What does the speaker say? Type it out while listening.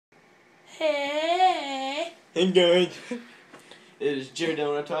Hey guys, it is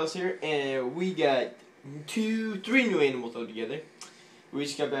Dillon Reptiles here, and we got 3 new animals all together. We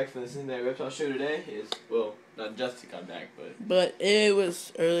just got back from the Cincinnati Reptile Show today. Well, not just got back, but it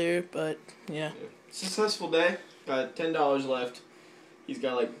was earlier. But yeah. Successful day. Got $10 left. He's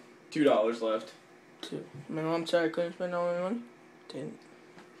got like $2 left. I'm sorry, I couldn't spend all my money. Didn't.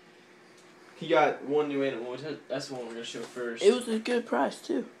 He got 1 new animal. That's the one we're gonna show first. It was a good price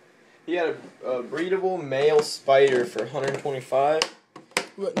too. He had a breedable male spider for $125.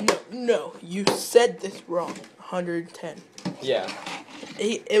 No, you said this wrong. 110. Yeah.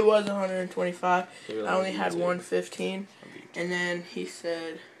 It was 125. Really I only had 115, and then he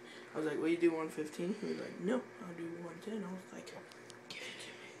said, I was like, "Will you do 115?" He was like, "No, I'll do 110." I was like, "Give it to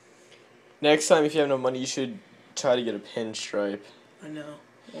me." Next time, if you have no money, you should try to get a pinstripe. I know,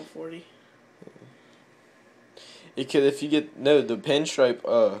 140. If you get the pinstripe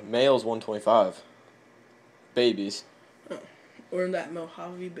male's 125. Babies. Or that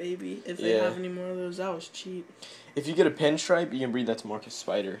Mojave baby. If they have any more of those, that was cheap. If you get a pinstripe, you can breed that to Marcus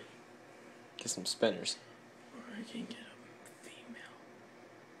Spider. Get some spinners. Or I can get a female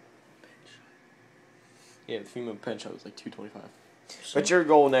pinstripe. Yeah, the female pinstripe was like $225. So, but your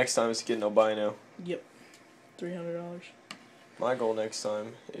goal next time is to get an albino. Yep. $300. My goal next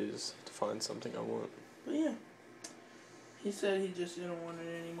time is to find something I want. But yeah. He said he just didn't want it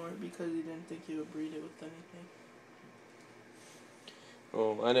anymore because he didn't think he would breed it with anything.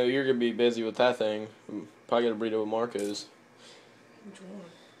 Well, I know you're going to be busy with that thing. Probably going to breed it with Marcos. Which one?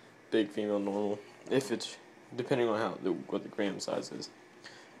 Big female normal. If it's, depending on what the gram size is.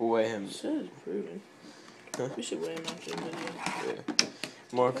 We'll weigh him. It says proven. Huh? We should weigh him after the video. Yeah.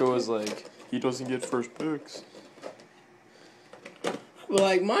 Marco was like, he doesn't get first picks. Well,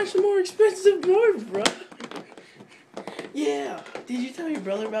 like, mine's more expensive board, bro. Yeah. Did you tell your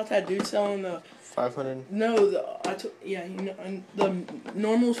brother about that dude selling the 500? No, the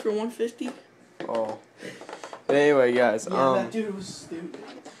normals for 150. Oh. But anyway, guys. Yeah, that dude was stupid.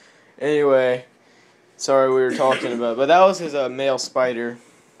 Anyway, sorry we were talking about, but that was his male spider,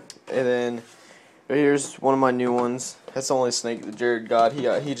 and then here's one of my new ones. That's the only snake that Jared got. He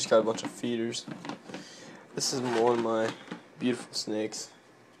just got a bunch of feeders. This is one of my beautiful snakes.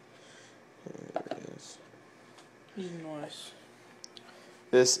 There it is. He's nice.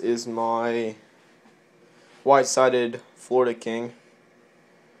 This is my white-sided Florida King.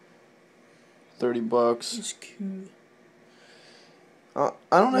 $30. He's cute. I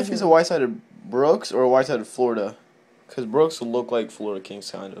don't know if he's a white-sided Brooks or a white-sided Florida, because Brooks will look like Florida Kings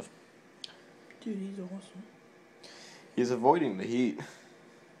kind of. Dude, he's awesome. He's avoiding the heat.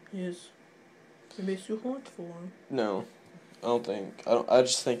 He is. Maybe it's too hot for him. No, I don't think. I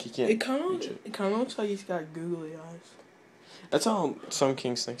just think he can't. It kind of looks like he's got googly eyes. That's how some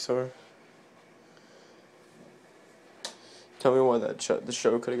king snakes are. Tell me why the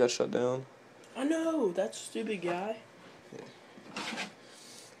show could have got shut down. I know, that stupid guy. Yeah.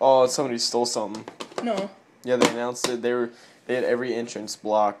 Oh, somebody stole something. No. Yeah, they announced it. They had every entrance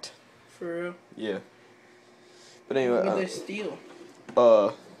blocked. For real? Yeah. But anyway. What did they steal?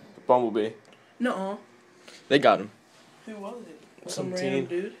 Bumblebee. No. They got him. Who was it? Some random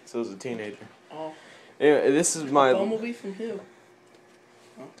dude? So it was a teenager. Oh. Anyway, this is my... Bumblebee from who?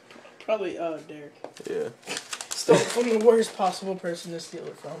 Oh, probably, Derek. Yeah. Still from the worst possible person to steal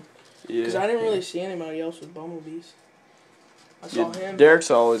it from. Yeah. Because I didn't really see anybody else with bumblebees. I saw him. Derek's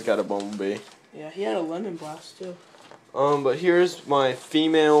always got a bumblebee. Yeah, he had a lemon blast too. But here's my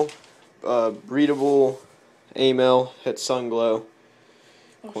female, breedable A-male at Sunglow.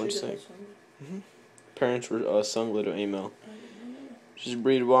 Corn snake. Parents were Sunglow to A-male. She's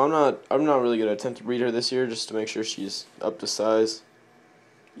breedable. I'm not really gonna attempt to breed her this year just to make sure she's up to size.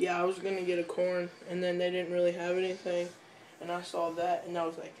 Yeah, I was gonna get a corn, and then they didn't really have anything, and I saw that, and I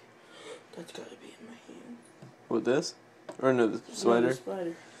was like, that's gotta be in my hand. What, this? Or no, the spider? No, the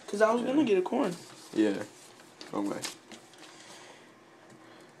spider. Because I was gonna get a corn. Yeah. Wrong way.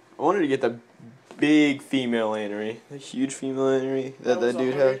 I wanted to get the big female anery. The huge female anery that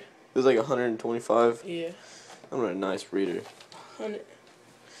dude had. It was like 125. Yeah. I'm not a nice breeder. 100.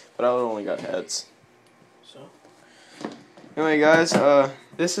 But I only got heads. So. Anyway, guys,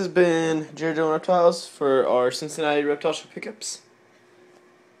 this has been Dillon Reptiles for our Cincinnati Reptile Show pickups.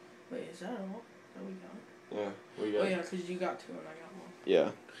 Wait, is that all that we got? Yeah, we got. Oh yeah, because you got 2 and I got 1.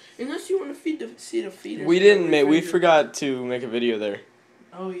 Yeah. Unless you want to see the feeders. We forgot to make a video there.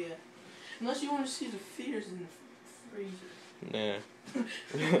 Oh yeah. Unless you want to see the feeders in the freezer. Nah.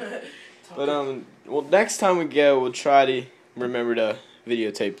 But well, next time we go, we'll try to remember to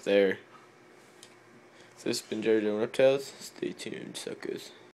videotape there. So this has been Dillon Reptiles. Stay tuned, suckers.